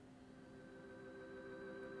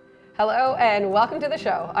Hello and welcome to the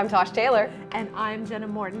show. I'm Tosh Taylor. And I'm Jenna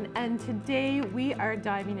Morton, and today we are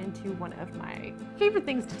diving into one of my favorite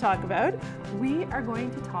things to talk about. We are going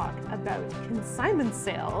to talk about consignment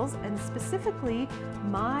sales, and specifically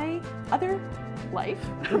my other life,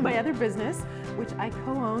 my other business, which I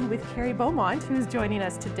co-own with Carrie Beaumont, who's joining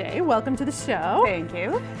us today. Welcome to the show. Thank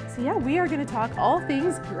you. So yeah, we are going to talk all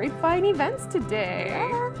things grapevine events today.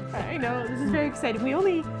 Yeah. I know, this is very exciting. We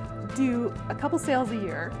only do a couple sales a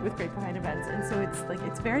year with grapevine events, and so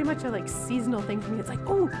it's very much a seasonal thing for me. It's like,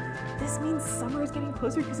 oh, this means summer is getting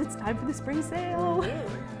closer because it's time for the spring sale.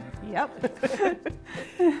 Yep.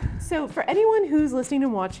 So for anyone who's listening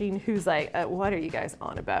and watching who's like, what are you guys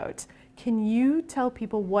on about? Can you tell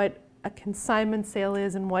people what a consignment sale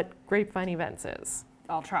is and what grapevine events is?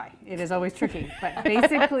 I'll try. It is always tricky, but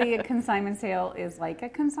basically a consignment sale is like a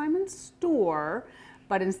consignment store,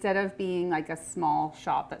 but instead of being like a small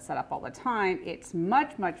shop that's set up all the time, it's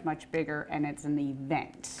much, much, much bigger, and it's an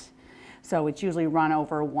event. So it's usually run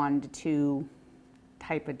over 1 to 2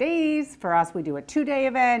 type of days. For us, we do a 2-day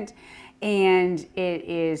event, and it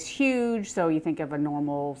is huge. So you think of a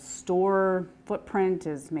normal store footprint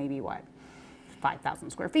is maybe 5,000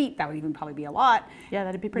 square feet. That would even probably be a lot. Yeah,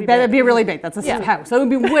 that'd be pretty big. That'd be really big. That's a house. So it would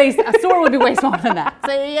be a store would be way smaller than that.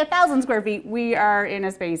 So 1,000 square feet. We are in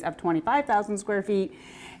a space of 25,000 square feet.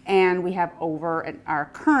 And we have our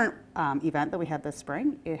current event that we had this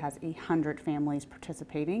spring, it has 100 families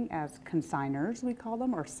participating as consigners, we call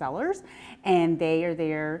them, or sellers. And they are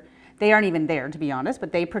there, they aren't even there to be honest,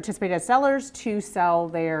 but they participate as sellers to sell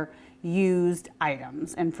their used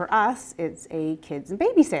items. And for us, it's a kids and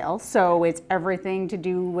baby sale. So it's everything to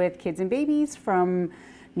do with kids and babies from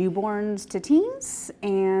newborns to teens.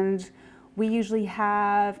 And we usually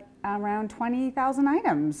have around 20,000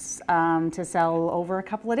 items to sell over a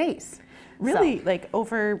couple of days. Really,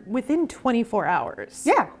 within 24 hours.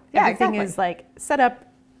 Yeah, Everything exactly. is set up,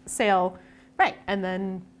 sale, right, and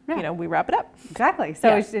then we wrap it up. Exactly.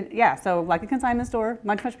 So so like a consignment store,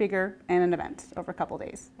 much, much bigger, and an event over a couple of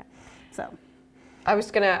days. Yeah. So I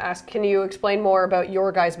was going to ask, can you explain more about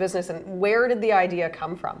your guys' business and where did the idea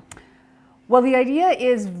come from? Well, the idea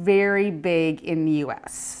is very big in the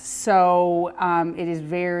U.S. So it is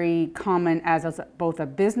very common as both a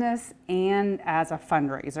business and as a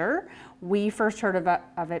fundraiser. We first heard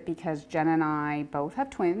of it because Jen and I both have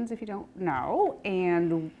twins, if you don't know.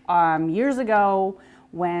 And years ago,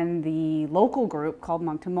 when the local group called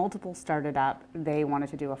Moncton Multiple started up, they wanted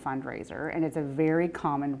to do a fundraiser. And it's a very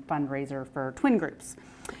common fundraiser for twin groups.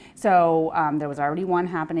 So there was already one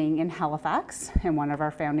happening in Halifax, and one of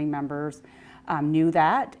our founding members knew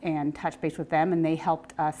that and touched base with them, and they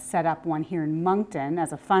helped us set up one here in Moncton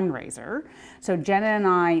as a fundraiser. So Jenna and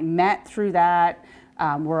I met through that.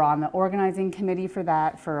 We're on the organizing committee for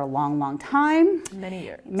that for a long, long time. Many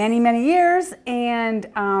years. Many years. And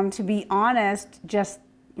to be honest, just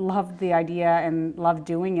loved the idea and loved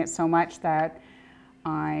doing it so much that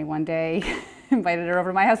I one day invited her over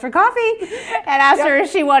to my house for coffee and asked her if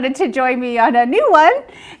she wanted to join me on a new one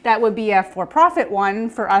that would be a for-profit one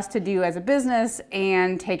for us to do as a business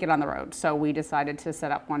and take it on the road. So we decided to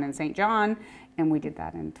set up one in St. John, and we did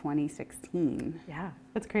that in 2016. Yeah,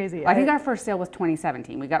 that's crazy. I think our first sale was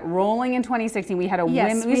 2017. We got rolling in 2016. We had we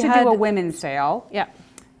used to do a women's sale. Yeah.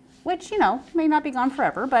 Which, may not be gone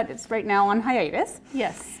forever, but it's right now on hiatus.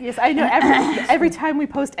 Yes, I know. Every time we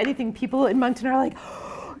post anything, people in Moncton are like,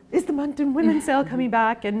 is the Moncton Women's Sale coming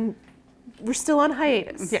back? And we're still on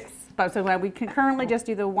hiatus. Yes, but so we can currently just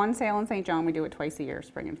do the one sale in St. John. We do it twice a year,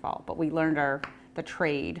 spring and fall. But we learned the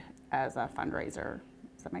trade as a fundraiser.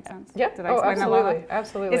 Does that make sense? Yeah. Did I explain that well?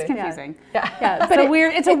 Absolutely. It's confusing. Yeah. But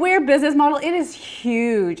it's a weird business model. It is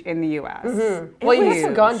huge in the U.S. Mm-hmm. Well, you've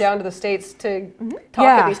also gone down to the States to talk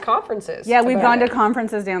at these conferences. Yeah, we've gone to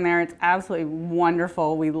conferences down there. It's absolutely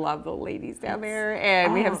wonderful. We love the ladies down there,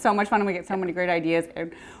 and we have so much fun, and we get so many great ideas.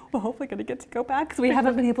 And we're hopefully going to get to go back because we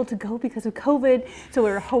haven't been able to go because of COVID. So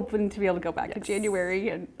we're hoping to be able to go back in January,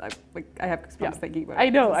 and I have goosebumps thinking about it. I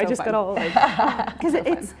know. I just got all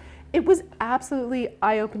because it was absolutely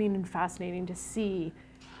eye-opening and fascinating to see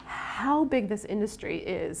how big this industry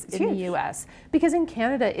is in the U.S. Because in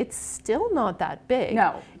Canada, it's still not that big.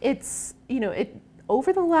 No. It's,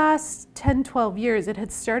 over the last 10, 12 years, it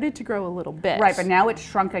had started to grow a little bit. Right, but now it's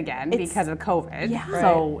shrunk again because of COVID. Yeah.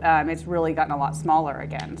 So it's really gotten a lot smaller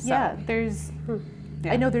again. So. Yeah,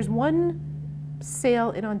 I know there's one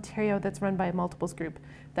sale in Ontario that's run by a multiples group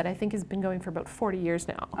that I think has been going for about 40 years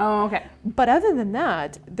now. Oh, okay. But other than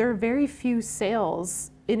that, there are very few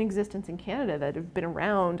sales in existence in Canada that have been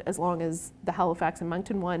around as long as the Halifax and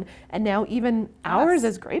Moncton one. And now even ours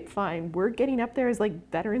as Grapevine, we're getting up there as like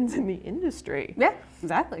veterans in the industry. Yeah,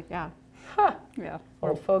 exactly. Yeah. Huh. Yeah.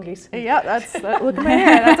 Old fogies. Yeah, that's, look at my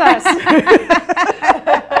hair, that's us.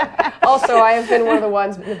 Also, I have been one of the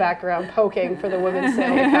ones in the background poking for the women's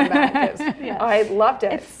sale to come back because I loved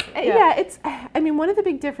it. I mean, one of the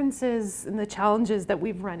big differences and the challenges that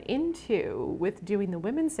we've run into with doing the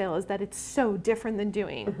women's sale is that it's so different than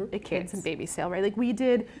doing a kids and baby sale, right? Like we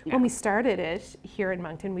did, when we started it here in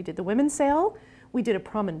Moncton, we did the women's sale, we did a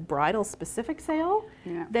prom and bridal specific sale,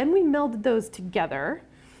 then we melded those together.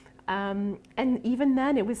 And even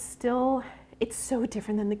then it was still, it's so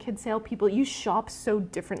different than the kids sale. People, you shop so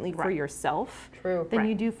differently for yourself than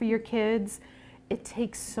you do for your kids. It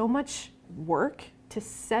takes so much work to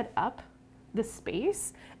set up the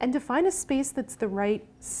space and to find a space that's the right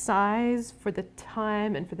size for the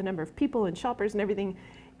time and for the number of people and shoppers and everything.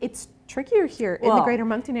 It's trickier here in the greater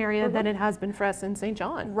Moncton area than it has been for us in St.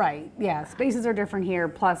 John. Right, yeah, spaces are different here,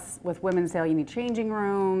 plus with women's sale you need changing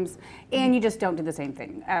rooms, and you just don't do the same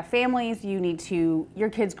thing. Families, you need to, your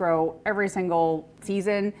kids grow every single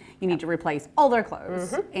season, you need to replace all their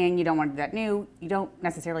clothes, and you don't want to do that new, you don't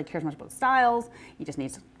necessarily care as much about styles, you just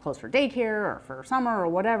need some clothes for daycare or for summer or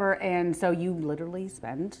whatever, and so you literally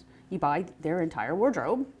you buy their entire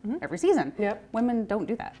wardrobe every season. Women don't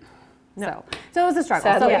do that. No. So it's a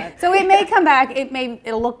struggle. So it may come back.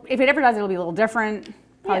 It'll look, if it ever does, it'll be a little different.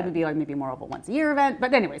 Probably would be like maybe more of a once a year event.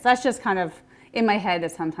 But anyways, that's just kind of in my head.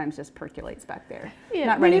 That sometimes just percolates back there.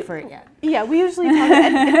 Not ready for it yet. Yeah, we usually talk,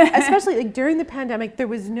 and especially like during the pandemic, there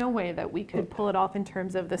was no way that we could pull it off in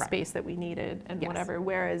terms of the space that we needed and whatever.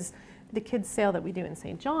 Whereas the kids sale that we do in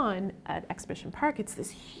St. John at Exhibition Park, it's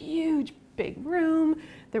this huge, big room.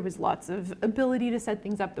 There was lots of ability to set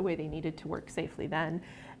things up the way they needed to work safely then.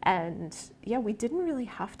 And we didn't really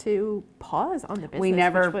have to pause on the business. We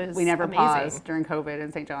never amazing. paused during COVID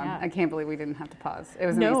in St. John. I can't believe we didn't have to pause. It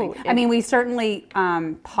was amazing. I mean, we certainly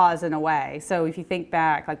paused in a way. So if you think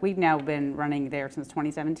back, like we've now been running there since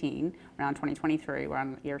 2017, around 2023, we're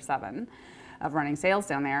on year 7 of running sales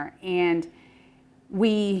down there. And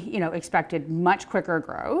we, expected much quicker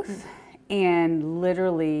growth. And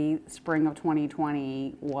literally spring of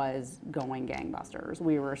 2020 was going gangbusters.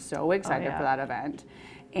 We were so excited for that event.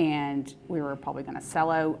 And we were probably going to sell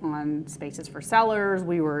out on spaces for sellers.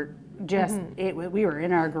 We were just, we were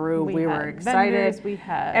in our groove. We were excited. Vendors,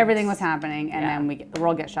 everything was happening. And then the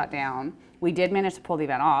world gets shut down. We did manage to pull the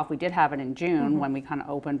event off. We did have it in June when we kind of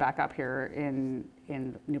opened back up here in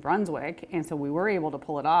New Brunswick. And so we were able to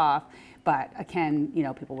pull it off. But again,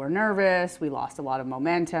 people were nervous. We lost a lot of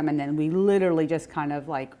momentum. And then we literally just kind of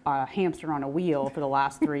like a hamster on a wheel for the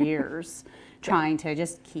last 3 years. Trying to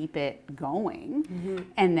just keep it going.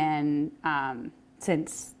 And then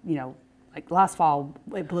since, like last fall,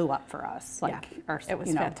 it blew up for us. Like it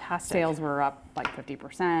was fantastic. Sales were up like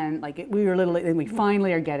 50%. Like we were literally, and we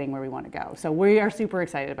finally are getting where we want to go. So we are super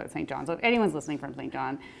excited about St. John. So if anyone's listening from St.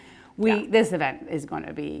 John, this event is going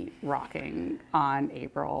to be rocking on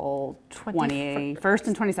April 21st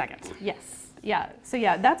and 22nd. Yes. Yeah, so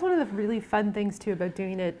that's one of the really fun things too about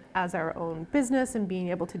doing it as our own business and being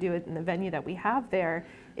able to do it in the venue that we have there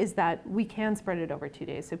is that we can spread it over 2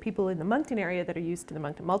 days. So people in the Moncton area that are used to the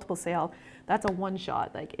Moncton multiple sale, that's a one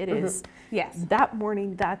shot. Like it is, that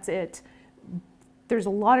morning, that's it. There's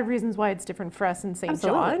a lot of reasons why it's different for us in St.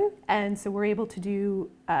 John. And so we're able to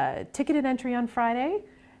do ticketed entry on Friday.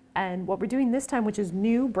 And what we're doing this time, which is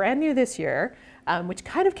brand new this year, which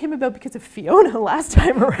kind of came about because of Fiona last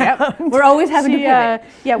time around. We're always having to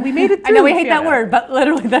pivot. We made it through. I know we hate that word, but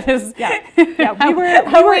literally that is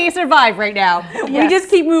how we survive right now. We just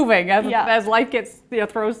keep moving as life gets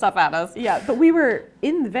throws stuff at us. Yeah, but we were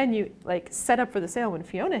in the venue, like set up for the sale when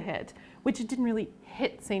Fiona hit, which it didn't really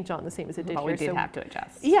hit St. John the same as it did here. We did have to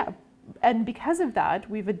adjust. Yeah, and because of that,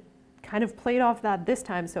 we've kind of played off that this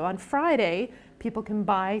time. So on Friday, people can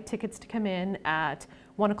buy tickets to come in at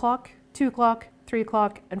 1 o'clock, 2 o'clock, 3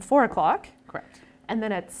 o'clock, and 4 o'clock. Correct. And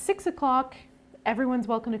then at 6 o'clock, everyone's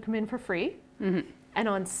welcome to come in for free. And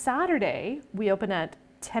on Saturday, we open at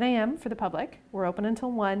 10 a.m. for the public. We're open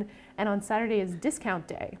until 1. And on Saturday is discount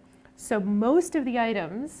day. So most of the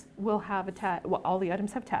items will have a tag. Well, all the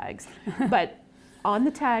items have tags. But on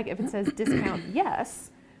the tag, if it says discount yes,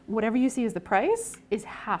 whatever you see as the price is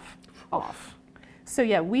half off. So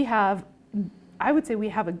I would say we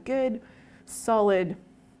have a good solid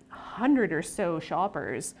 100 or so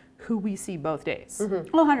shoppers who we see both days.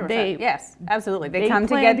 Mm-hmm. Oh, 100%. Yes, absolutely. They come to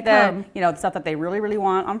plan get to come. the stuff that they really, really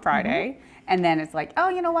want on Friday. And then it's like, oh,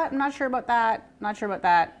 you know what? I'm not sure about that. Not sure about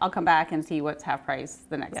that. I'll come back and see what's half price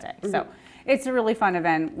the next day. So it's a really fun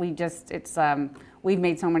event. We've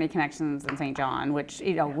made so many connections in St. John, which,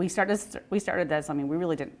 we started this. I mean, we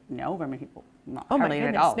really didn't know very many people. Oh my hardly at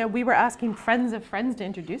goodness. all. No, we were asking friends of friends to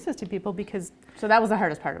introduce us to people because So that was the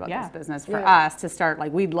hardest part about this business for us to start.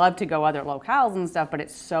 Like, we'd love to go other locales and stuff, but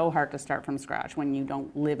it's so hard to start from scratch when you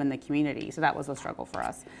don't live in the community. So that was a struggle for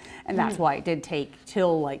us. And that's why it did take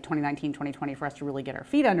till like 2019, 2020 for us to really get our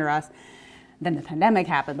feet under us. Then the pandemic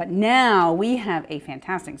happened, but now we have a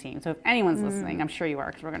fantastic team. So if anyone's listening, I'm sure you are,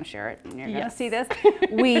 because we're going to share it and you're going to see this.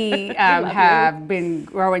 We have been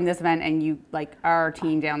growing this event, and our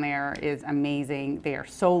team down there is amazing. They are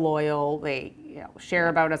so loyal. They share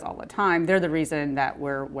about us all the time. They're the reason that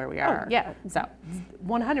we're where we are. yeah. So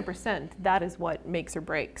 100%, that is what makes or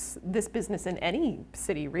breaks this business in any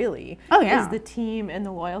city, really. Oh, yeah. Is the team and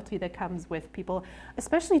the loyalty that comes with people,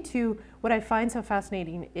 especially to what I find so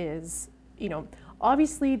fascinating is,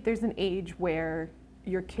 obviously there's an age where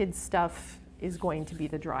your kids' stuff is going to be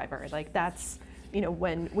the driver. Like, that's,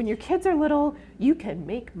 when your kids are little, you can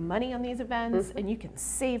make money on these events and you can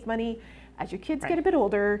save money. As your kids get a bit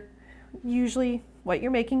older, usually what you're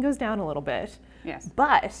making goes down a little bit. Yes.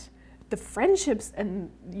 But the friendships and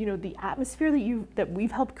the atmosphere that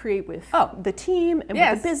we've helped create with the team and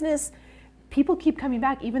with the business, people keep coming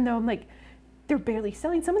back, even though I'm like, they're barely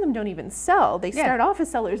selling. Some of them don't even sell. They start off as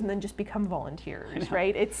sellers and then just become volunteers,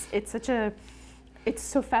 right? It's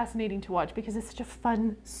so fascinating to watch because it's such a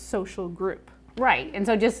fun social group. Right, and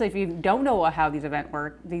so just if you don't know how these events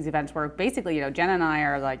work, basically, Jen and I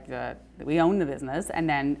are we own the business, and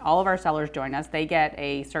then all of our sellers join us. They get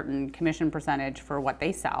a certain commission percentage for what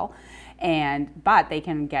they sell, but they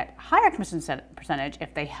can get higher commission percentage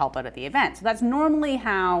if they help out at the event. So that's normally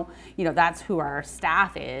how, that's who our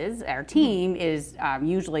staff is. Our team is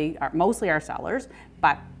mostly our sellers,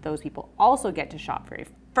 but those people also get to shop very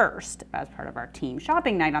first as part of our team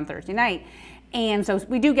shopping night on Thursday night. And so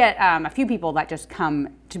we do get a few people that just come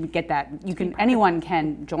to get that. Anyone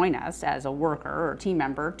can join us as a worker or team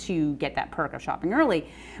member to get that perk of shopping early.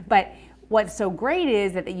 But what's so great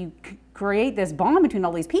is that you create this bond between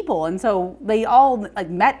all these people, and so they all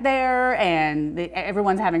met there, and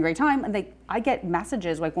everyone's having a great time. And I get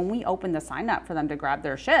messages when we open the sign up for them to grab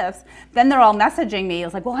their shifts, then they're all messaging me.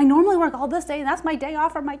 It's like, well, I normally work all this day, and that's my day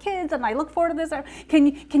off for my kids, and I look forward to this. Can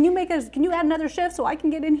you add another shift so I can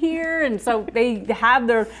get in here? And so they have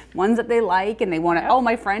their ones that they like, and they want to. Oh,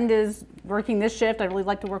 my friend is working this shift. I really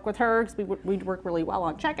like to work with her because we work really well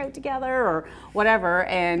on checkout together or whatever.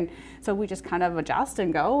 And so we just kind of adjust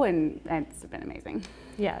and go, and it's been amazing.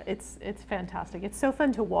 Yeah, it's fantastic. It's so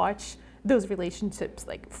fun to watch those relationships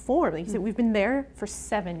form. Like you said, we've been there for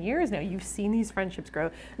 7 years now. You've seen these friendships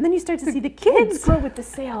grow, and then you start to see the kids grow with the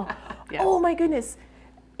sale. Yes. Oh my goodness.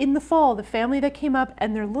 In the fall, the family that came up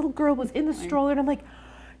and their little girl was in the stroller, and I'm like,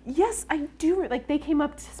 yes, I do. They came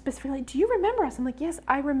up specifically, do you remember us? I'm like, yes,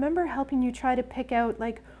 I remember helping you try to pick out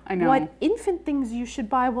what infant things you should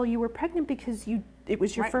buy while you were pregnant because it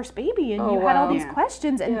was your first baby and you had all these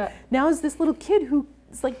questions. And now is this little kid who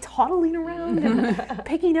is toddling around and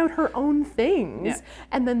picking out her own things. Yeah.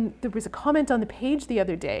 And then there was a comment on the page the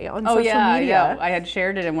other day on social media. Yeah, I had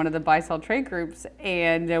shared it in one of the buy-sell trade groups,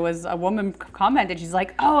 and there was a woman commented. She's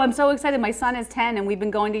like, oh, I'm so excited. My son is 10, and we've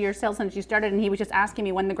been going to your sale since you started, and he was just asking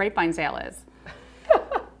me when the grapevine sale is.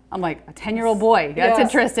 I'm like, a 10-year-old boy. That's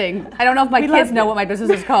interesting. I don't know if my kids know what my business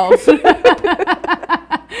is called.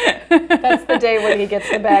 That's the day when he gets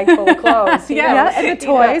the bag full of clothes. And the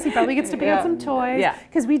toys. He probably gets to pick out some toys. Yeah.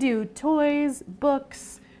 Because we do toys,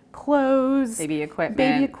 books, clothes, baby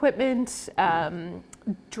equipment,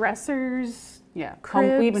 dressers. Yeah,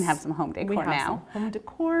 cribs. We even have some home decor now. Home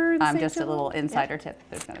decor. Just a little insider tip.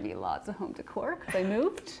 There's going to be lots of home decor because I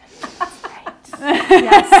moved.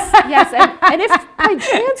 Yes. And if by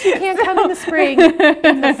chance you can't come in the spring,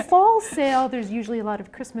 in the fall sale, there's usually a lot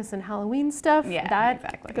of Christmas and Halloween stuff. Yeah,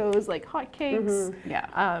 that goes like hotcakes.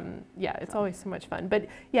 Yeah. It's always so much fun. But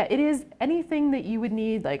yeah, it is anything that you would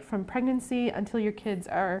need from pregnancy until your kids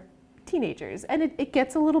are teenagers, and it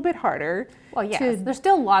gets a little bit harder. Well, yes, there's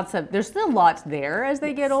still lots there as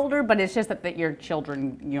they get older, but it's just that your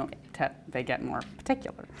children, they get more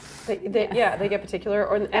particular. They get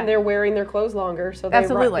particular, and they're wearing their clothes longer, so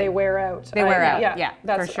they wear out. They wear out. Yeah,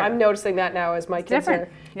 that's for sure. I'm noticing that now as my kids are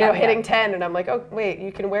hitting 10, and I'm like, oh wait,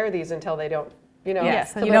 you can wear these until they don't.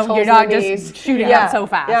 Yes, you're not just shooting out so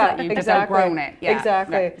fast that you've just outgrown it. Yeah,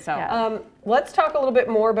 exactly. Yeah, so. Let's talk a little bit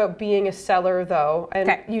more about being a seller, though. And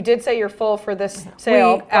Okay. you did say you're full for this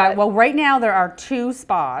sale. Well, right now there are 2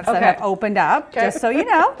 spots that have opened up. Okay. Just so you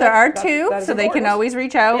know, there are 2, that is so they can important. always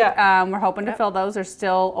reach out. Yeah. We're hoping to fill those. There's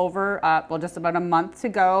still over, just about a month to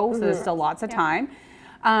go, so there's still lots of time.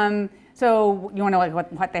 So you want to know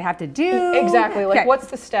like what they have to do? Exactly. Like, Okay. what's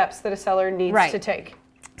the steps that a seller needs to take?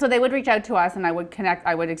 So they would reach out to us and I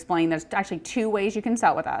would explain there's actually 2 ways you can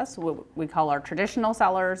sell with us. We call our traditional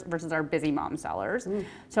sellers versus our busy mom sellers.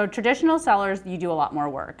 So traditional sellers, you do a lot more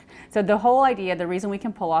work. So the whole idea, the reason we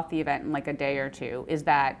can pull off the event in like a day or 2 is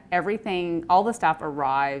that all the stuff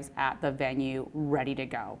arrives at the venue ready to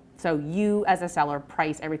go. So you as a seller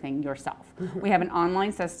price everything yourself. We have an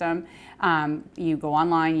online system. You go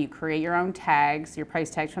online, you create your own tags, your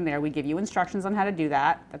price tags from there. We give you instructions on how to do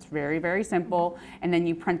that. That's very, very simple. And then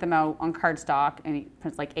you print them out on cardstock, and it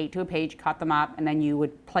prints like 8 to a page, cut them up, and then you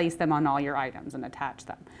would place them on all your items and attach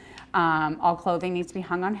them. All clothing needs to be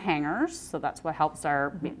hung on hangers, so that's what helps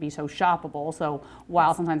be so shoppable. So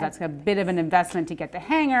while sometimes that's a bit of an investment to get the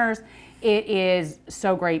hangers, it is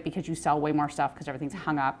so great because you sell way more stuff because everything's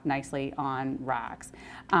hung up nicely on racks.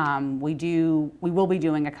 We will be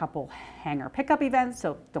doing a couple hanger pickup events,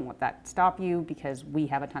 so don't let that stop you because we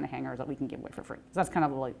have a ton of hangers that we can give away for free. So that's kind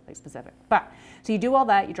of really specific. So you do all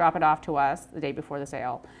that, you drop it off to us the day before the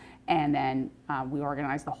sale. And then we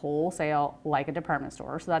organize the whole sale like a department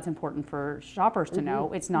store. So that's important for shoppers to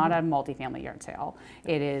know. It's not a multifamily yard sale.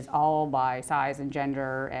 It is all by size and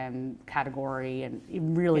gender and category and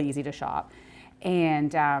really easy to shop.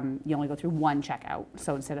 And you only go through one checkout.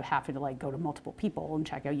 So instead of having to like go to multiple people and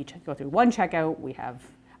check out, you go through one checkout. We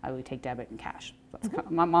take debit and cash.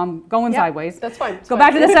 I'm going sideways. That's fine. Go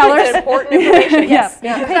back to the sellers. It's important information. Yes. You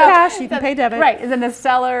can pay cash, you can pay debit. Right, and then the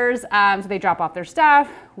sellers, so they drop off their stuff.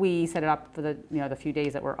 We set it up for the few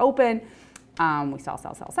days that we're open. We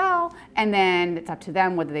sell, and then it's up to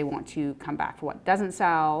them whether they want to come back for what doesn't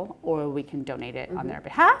sell, or we can donate it on their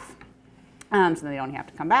behalf. So they don't have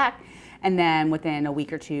to come back. And then within a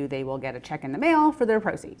week or 2, they will get a check in the mail for their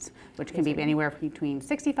proceeds, which can be anywhere between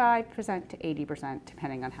 65% to 80%,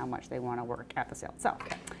 depending on how much they want to work at the sale itself.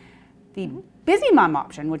 The busy mom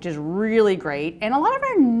option, which is really great, and a lot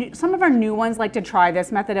of some of our new ones like to try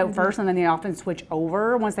this method out first, and then they often switch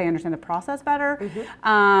over once they understand the process better.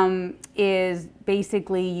 Is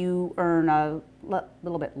basically you earn a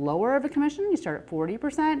little bit lower of a commission. You start at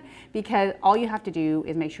 40% because all you have to do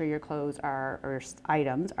is make sure your clothes or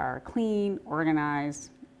items are clean, organized,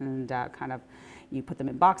 and you put them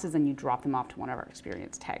in boxes and you drop them off to one of our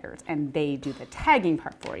experienced taggers, and they do the tagging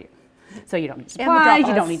part for you. So you don't need supplies,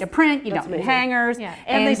 you don't need to print, you don't need hangers. Yeah.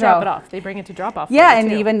 And they drop it off. They bring it to drop off. Yeah,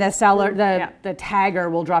 and even the seller, the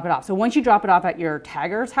tagger will drop it off. So once you drop it off at your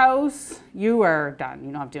tagger's house, you are done.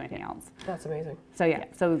 You don't have to do anything else. That's amazing.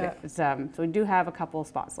 So we do have a couple of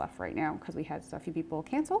spots left right now because we had a few people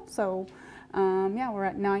cancel. So we're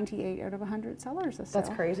at 98 out of 100 sellers this sale.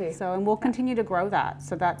 That's crazy. So, and we'll continue to grow that.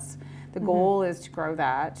 So that's the goal, is to grow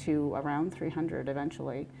that to around 300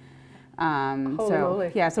 eventually.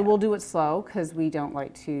 Moly. So we'll do it slow because we don't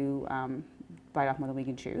like to bite off more than we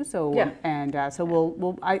can chew. So we've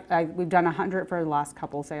done 100 for the last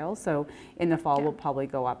couple sales. So in the fall we'll probably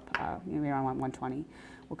go up maybe around 120.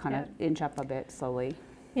 We'll kind of inch up a bit slowly.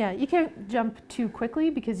 Yeah, you can't jump too quickly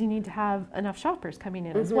because you need to have enough shoppers coming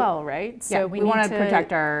in as well, right? So we want to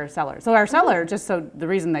protect our sellers. So our seller, just so the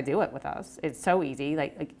reason they do it with us, it's so easy.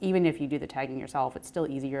 Like even if you do the tagging yourself, it's still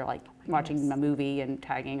easier. Like watching a movie and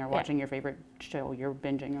tagging, or watching your favorite show you're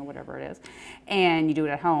binging or whatever it is, and you do it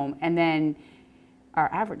at home. And then our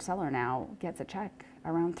average seller now gets a check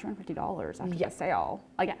around $350 after the sale.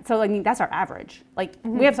 So I mean that's our average. Like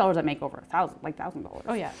we have sellers that make over $1,000.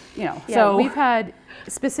 Oh yeah. So we've had,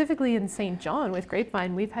 specifically in St. John with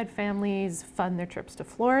Grapevine, we've had families fund their trips to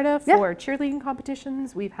Florida for cheerleading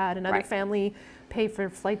competitions. We've had another family pay for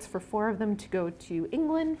flights for 4 of them to go to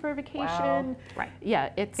England for a vacation. Wow. Right. Yeah,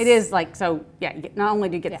 it is like, so not only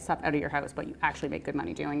do you get the stuff out of your house, but you actually make good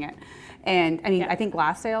money doing it. And I mean, I think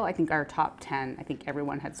last sale, I think our top 10, I think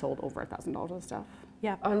everyone had sold over $1,000 of stuff.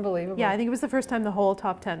 Yeah. Unbelievable. Yeah, I think it was the first time the whole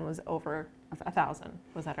top 10 was over 1,000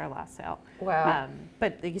 was at our last sale. Wow.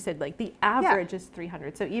 But like you said, like the average is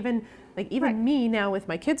 300. So even me now, with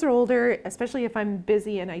my kids are older, especially if I'm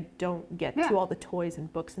busy and I don't get to all the toys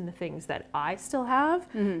and books and the things that I still have,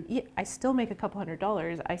 I still make a couple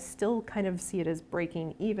 $100. I still kind of see it as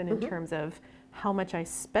breaking even in terms of how much I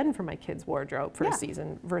spend for my kids' wardrobe for a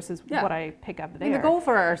season versus what I pick up there. And the goal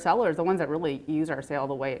for our sellers, the ones that really use our sale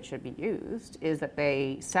the way it should be used, is that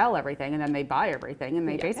they sell everything and then they buy everything and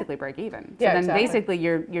they basically break even. So then basically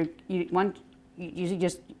you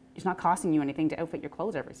just it's not costing you anything to outfit your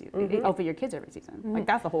clothes every season, outfit your kids every season. Like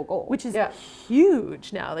that's the whole goal. Which is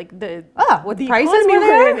huge now. Like the with the prices economy were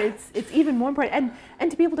we're there? in, it's even more important.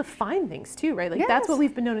 And to be able to find things too, right? Like that's Yes. what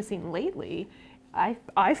we've been noticing lately.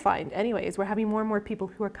 I find anyways, we're having more and more people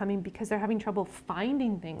who are coming because they're having trouble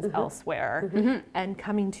finding things elsewhere. And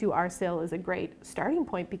coming to our sale is a great starting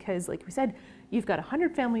point because like we said, you've got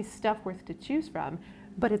 100 families stuff worth to choose from,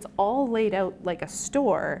 but it's all laid out like a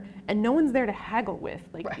store and no one's there to haggle with.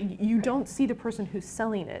 Like you don't see the person who's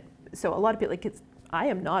selling it. So a lot of people, like I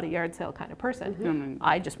am not a yard sale kind of person.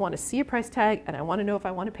 I just want to see a price tag and I want to know if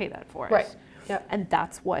I want to pay that for it. Right. Yeah. And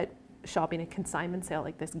that's what shopping a consignment sale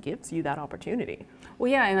like this gives you that opportunity.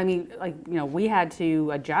 Well, yeah, and I mean, like, you know, we had to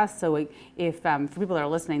adjust. So if for people that are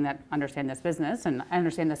listening that understand this business and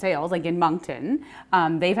understand the sales, like in Moncton,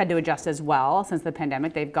 they've had to adjust as well since the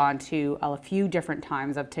pandemic. They've gone to a few different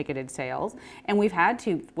times of ticketed sales. And we've had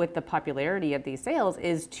to, with the popularity of these sales,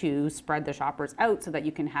 is to spread the shoppers out so that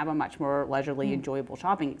you can have a much more leisurely, enjoyable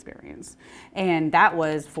shopping experience. And that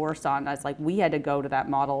was forced on us. Like, we had to go to that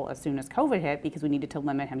model as soon as COVID hit because we needed to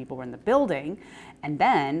limit how many people were in the building. And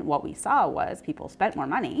then what we saw was people spent more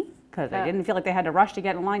money because they didn't feel like they had to rush to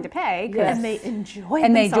get in line to pay. And they enjoyed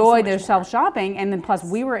and they enjoyed so their self-shopping. And then plus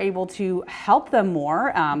we were able to help them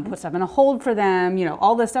more, put stuff in a hold for them, you know,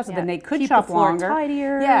 all this stuff so then they could keep shop the floor longer.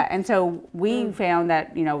 tidier. Yeah, and so we found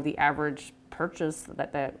that, you know, the average purchase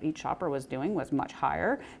that each shopper was doing was much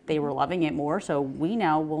higher. They were loving it more. So we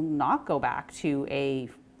now will not go back to a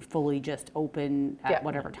fully just open at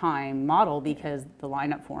whatever time model because the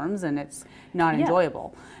lineup forms and it's not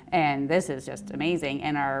enjoyable. And this is just amazing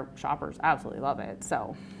and our shoppers absolutely love it.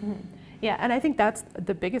 So yeah, and I think that's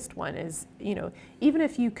the biggest one is, you know, even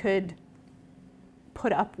if you could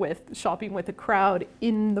put up with shopping with a crowd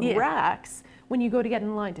in the racks, when you go to get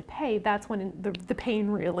in line to pay, that's when the pain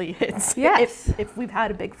really hits. Yes. If we've had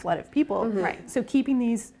a big flood of people. Right. So keeping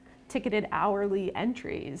these ticketed hourly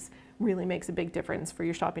entries really makes a big difference for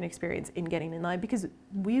your shopping experience in getting in line because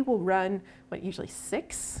we will run, usually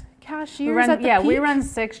 6 cashiers at the peak? We run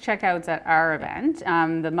 6 checkouts at our event.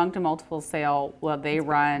 The Moncton Multiple Sale, well, they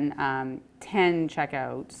run 10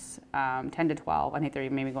 checkouts, 10 to 12. I think they're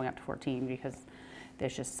maybe going up to 14 because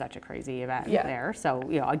there's just such a crazy event there. So,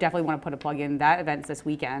 you know, I definitely want to put a plug in. That event's this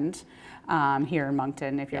weekend here in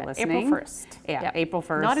Moncton if you're listening. April 1st. Yeah, April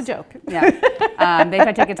 1st. Not a joke. Yeah. They've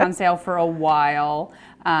had tickets on sale for a while.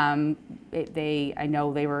 I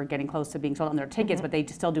know they were getting close to being sold on their tickets, but they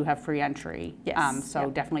still do have free entry. Yes. So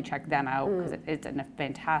definitely check them out because it's a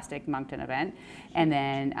fantastic Moncton event. And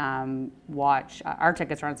then watch, our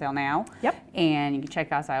tickets are on sale now. Yep. And you can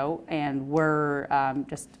check us out. And we're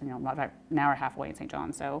just, you know, about an hour and a half away in St.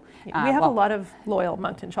 John. So we have a lot of loyal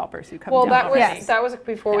Moncton shoppers who come Well, down. that was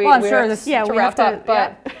before we I'm sure have this- to we wrap have to-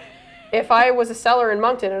 up. But if I was a seller in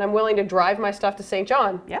Moncton and I'm willing to drive my stuff to St.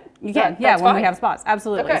 John, you can, when fine. we have spots,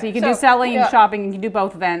 absolutely. Okay, So you can do selling and shopping, you can do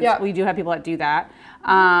both events. Yeah. We do have people that do that.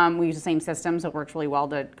 We use the same system, so it works really well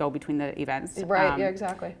to go between the events. Right,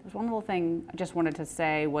 exactly. There's one little thing I just wanted to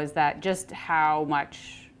say was that just how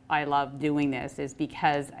much I love doing this is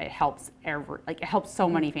because it helps it helps so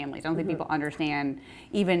many families. I don't think people understand,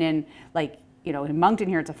 even in you know, in Moncton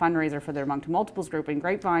here, it's a fundraiser for their Moncton Multiples group. In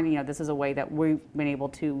Grapevine, you know, this is a way that we've been able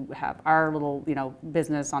to have our little, you know,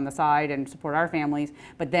 business on the side and support our families.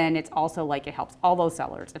 But then it's also like it helps all those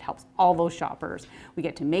sellers. It helps all those shoppers. We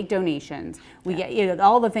get to make donations. We get, you know,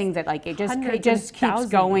 all the things that it just keeps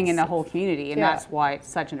going in the whole community. And that's why it's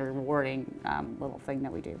such a rewarding little thing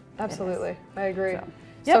that we do. Absolutely. I agree.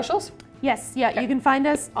 So. Socials? Yes, you can find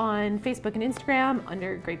us on Facebook and Instagram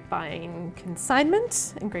under Grapevine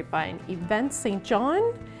Consignment and Grapevine Events St.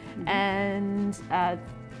 John. And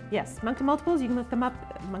yes, Moncton Multiples, you can look them up.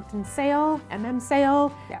 Moncton Sale,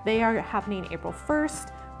 Sale. They are happening April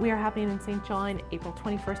 1st. We are happening in St. John April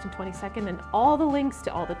 21st and 22nd. And all the links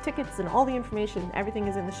to all the tickets and all the information, everything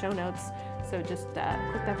is in the show notes. So just click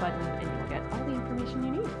that button and you will get all the information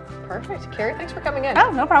you need. Perfect. Carrie, thanks for coming in.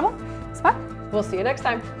 Oh, no problem. It's fun. We'll see you next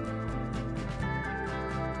time.